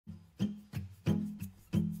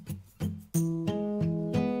Out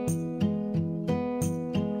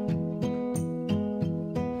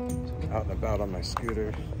and about on my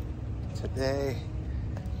scooter today,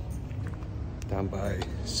 down by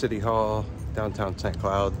City Hall, downtown St.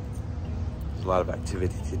 Cloud. There's a lot of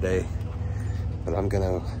activity today, but I'm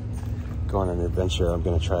gonna go on an adventure. I'm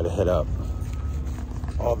gonna try to hit up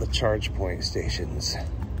all the Chargepoint stations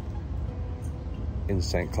in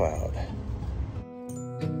St. Cloud.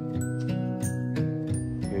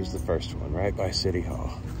 Here's the first one, right by City Hall.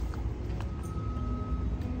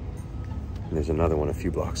 And there's another one a few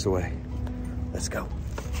blocks away. Let's go.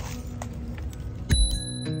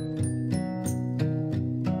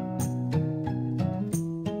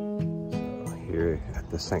 So here at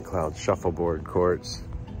the St. Cloud Shuffleboard Courts,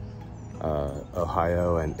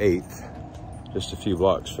 Ohio and 8th, just a few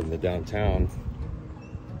blocks from the downtown,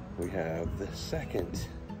 we have the second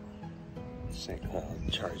St.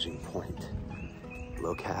 Cloud charging point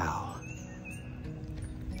locale.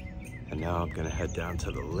 And now I'm gonna head down to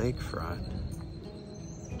the lakefront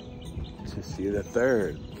to see the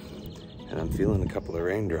third. And I'm feeling a couple of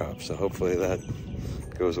raindrops, so hopefully that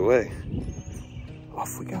goes away.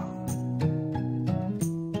 Off we go.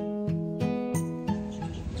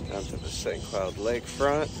 Down to the St. Cloud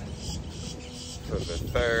lakefront for the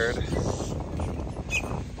third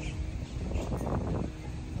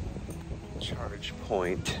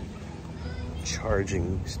Chargepoint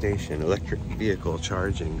charging station, electric vehicle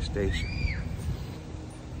charging station.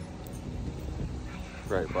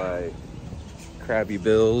 Right by Krabby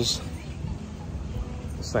Bill's,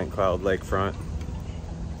 the St. Cloud lakefront.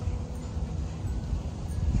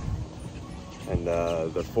 And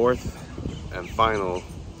the fourth and final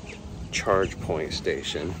Chargepoint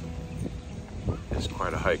station is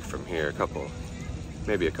quite a hike from here,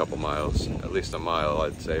 maybe a couple miles, at least a mile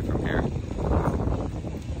I'd say from here.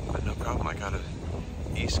 But no problem, I got an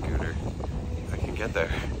e-scooter. I can get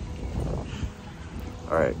there.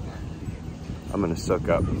 All right, I'm gonna soak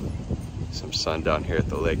up some sun down here at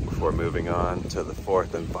the lake before moving on to the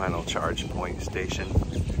fourth and final Chargepoint station.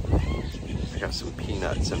 I got some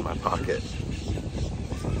peanuts in my pocket.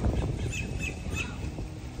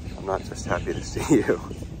 I'm not just happy to see you.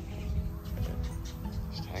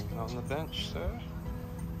 Just hanging on the bench, sir.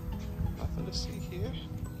 Nothing to see here.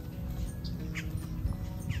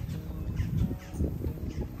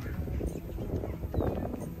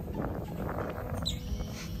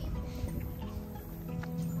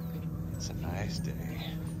 It's a nice day.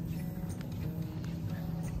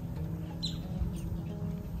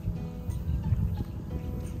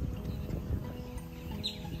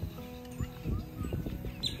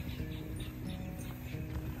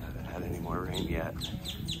 I haven't had any more rain yet.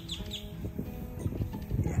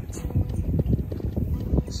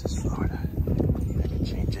 This is Florida. They can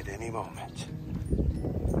change at any moment.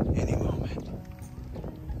 Any moment.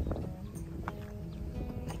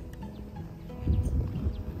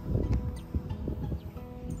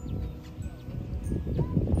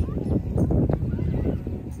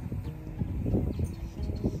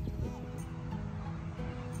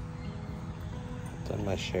 Done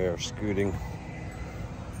my share of scooting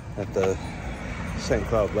at the St.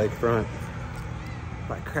 Cloud lakefront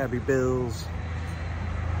by Krabby Bill's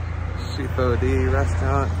CHPT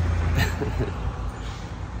restaurant.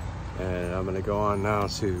 And I'm gonna go on now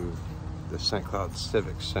to the St. Cloud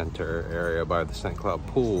Civic Center area by the St. Cloud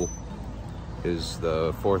pool. Is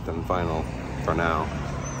the fourth and final, for now,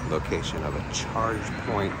 location of a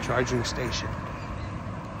Chargepoint charging station.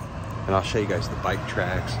 And I'll show you guys the bike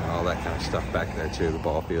tracks and all that kind of stuff back there too, the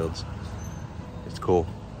ball fields. It's cool.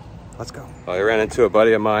 Let's go. Well, I ran into a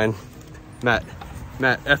buddy of mine, Matt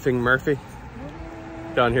effing Murphy,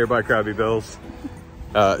 down here by Krabby Bill's.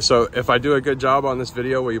 So if I do a good job on this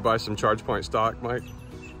video, will you buy some Chargepoint stock, Mike?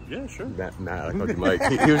 Yeah, sure. Matt, I called you Mike.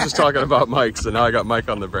 He was just talking about Mike, so now I got Mike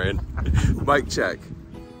on the brain. Mike check.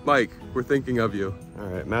 Mike, we're thinking of you. All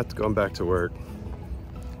right, Matt's going back to work.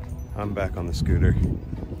 I'm back on the scooter,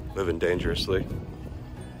 living dangerously.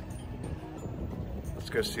 Let's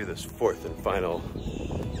go see this fourth and final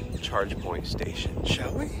Chargepoint station,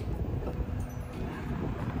 shall we?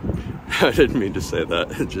 I didn't mean to say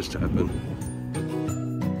that, it just happened.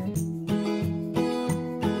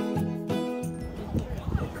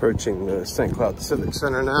 Approaching the St. Cloud Civic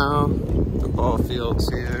Center now. The ball fields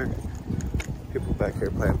here. People back here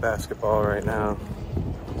playing basketball right now.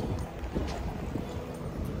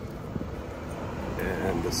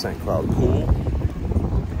 And the St. Cloud pool.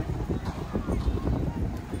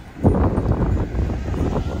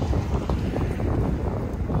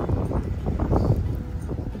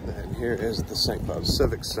 And here is the St. Cloud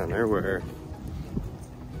Civic Center where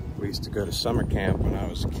we used to go to summer camp when I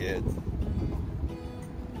was a kid.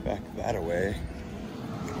 back that way.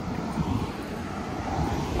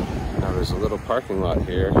 Now there's a little parking lot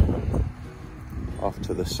here off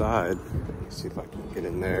to the side. Let's see if I can get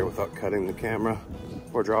in there without cutting the camera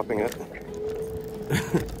or dropping it.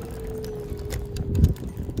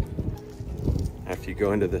 After you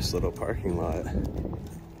go into this little parking lot and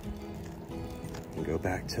go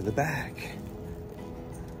back to the back,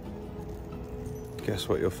 guess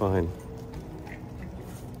what you'll find?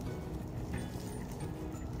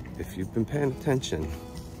 If you've been paying attention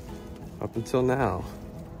up until now,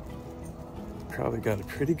 you probably got a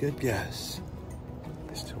pretty good guess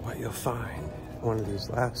as to what you'll find in one of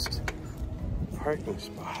these last parking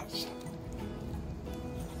spots.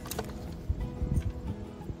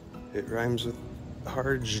 It rhymes with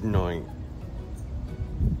Chargepoint.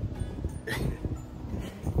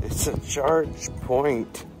 It's a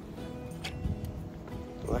Chargepoint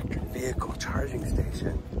electric vehicle charging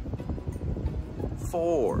station.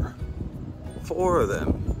 Four of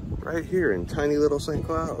them right here in tiny little St.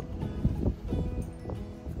 Cloud.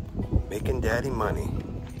 Making daddy money.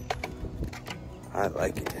 I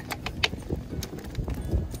like it.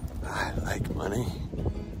 I like money.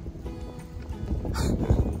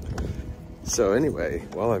 So anyway,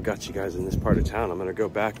 while I've got you guys in this part of town, I'm gonna go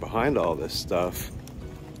back behind all this stuff.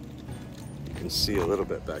 You can see a little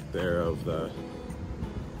bit back there of the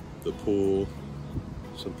pool,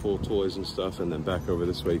 some pool toys and stuff, and then back over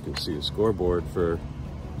this way you can see a scoreboard for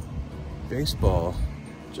baseball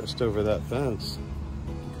just over that fence,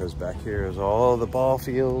 because back here is all the ball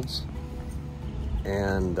fields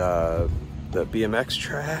and the BMX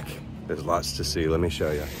track. There's lots to see. Let me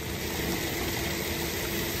show you.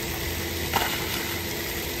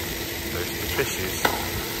 There's the fishies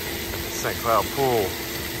at the St. Cloud pool.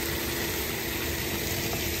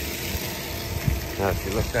 Now if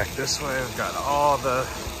you look back this way, we've got all the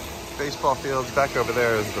baseball fields. Back over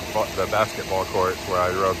there is the basketball court where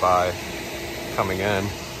I rode by coming in.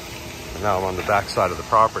 And now I'm on the back side of the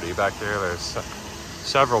property. Back there's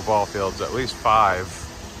several ball fields, at least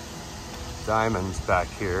 5 diamonds back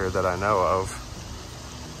here that I know of.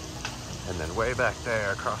 And then way back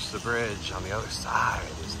there across the bridge on the other side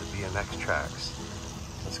is the BMX tracks.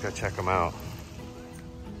 Let's go check them out.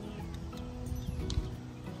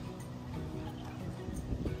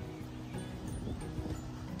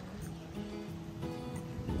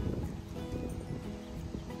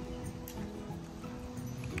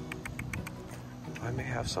 I may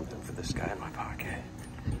have something for this guy in my pocket.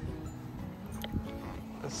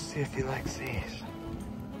 Let's see if he likes these.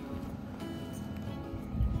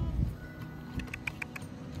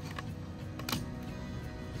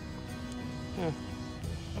 Yeah.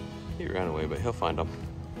 He ran away, but he'll find them.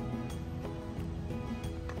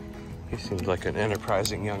 He seems like an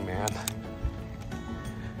enterprising young man.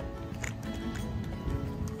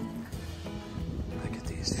 Look at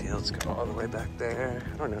these fields go all the way back there.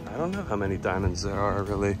 I don't know how many diamonds there are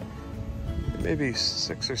really. Maybe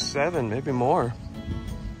 6 or 7, maybe more.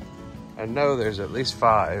 I know there's at least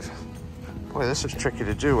 5. Boy, this is tricky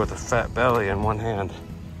to do with a fat belly in one hand.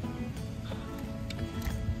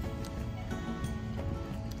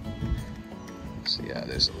 So yeah,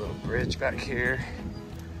 there's a little bridge back here.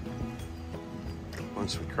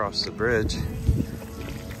 Once we cross the bridge,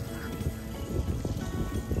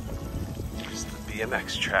 there's the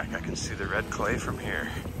BMX track. I can see the red clay from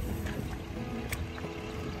here.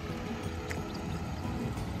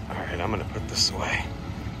 All right, I'm gonna put this away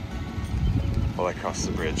while I cross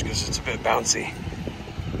the bridge because it's a bit bouncy.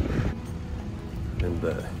 And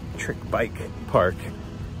the trick bike park.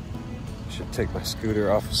 Should take my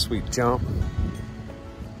scooter off a sweet jump.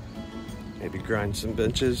 Maybe grind some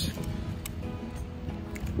benches.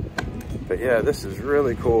 But yeah, this is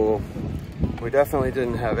really cool. We definitely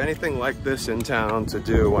didn't have anything like this in town to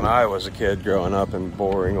do when I was a kid growing up in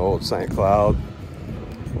boring old St. Cloud.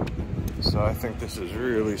 So I think this is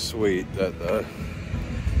really sweet that the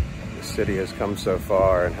city has come so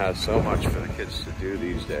far and has so much for the kids to do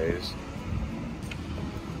these days.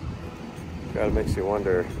 Kinda makes you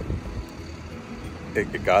wonder.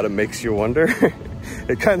 It makes you wonder.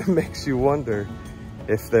 It kind of makes you wonder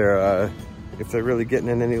if they're really getting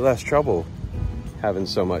in any less trouble having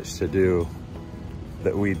so much to do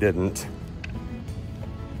that we didn't.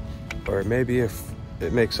 Or maybe if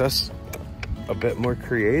it makes us a bit more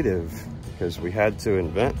creative because we had to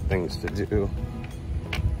invent things to do.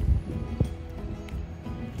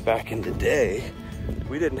 Back in the day,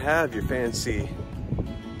 we didn't have your fancy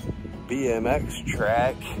BMX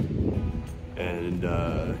track and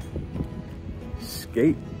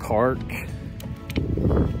skate park.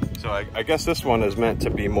 So I guess this one is meant to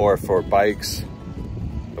be more for bikes.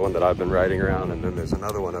 The the one that I've been riding around, and then there's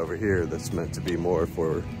another one over here that's meant to be more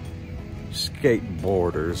for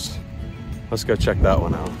skateboarders. Let's go check that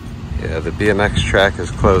one out. Yeah, the BMX track is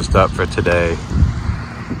closed up for today.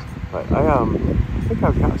 But I think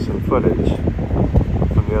I've got some footage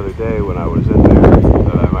from the other day when I was in there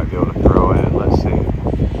that I might be able to throw in. Let's see.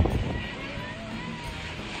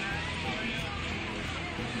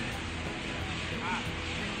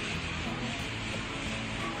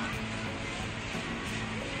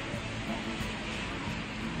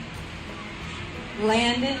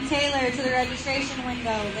 Landon Taylor to the registration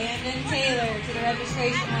window. Landon Taylor to the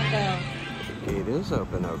registration window. The gate is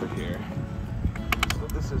open over here. So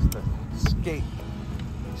this is the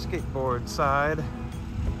skateboard side.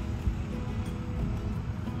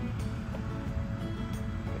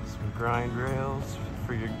 Some grind rails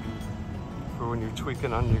for when you're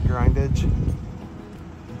tweaking on your grindage.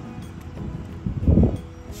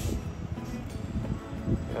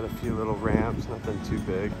 Got a few little ramps, nothing too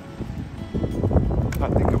big. I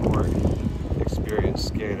think a more experienced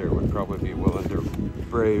skater would probably be willing to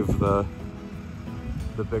brave the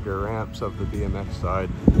bigger ramps of the BMX side.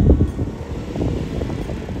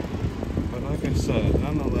 But like I said,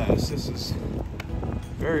 nonetheless, this is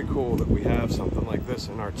very cool that we have something like this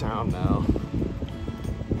in our town now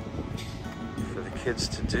for the kids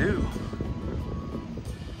to do.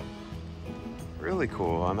 Really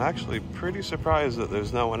cool. I'm actually pretty surprised that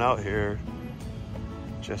there's no one out here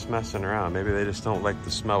just messing around. Maybe they just don't like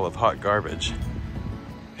the smell of hot garbage.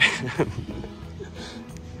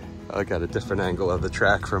 I got a different angle of the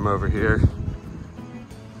track from over here.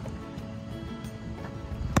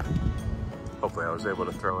 Hopefully I was able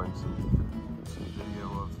to throw in some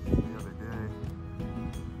video of the other day.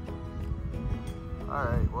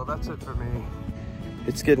 Alright, well that's it for me.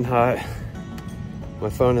 It's getting hot.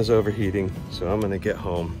 My phone is overheating, so I'm gonna get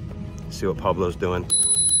home, see what Pablo's doing.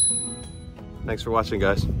 Thanks for watching,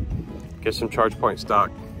 guys. Get some Chargepoint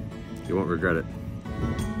stock. You won't regret it.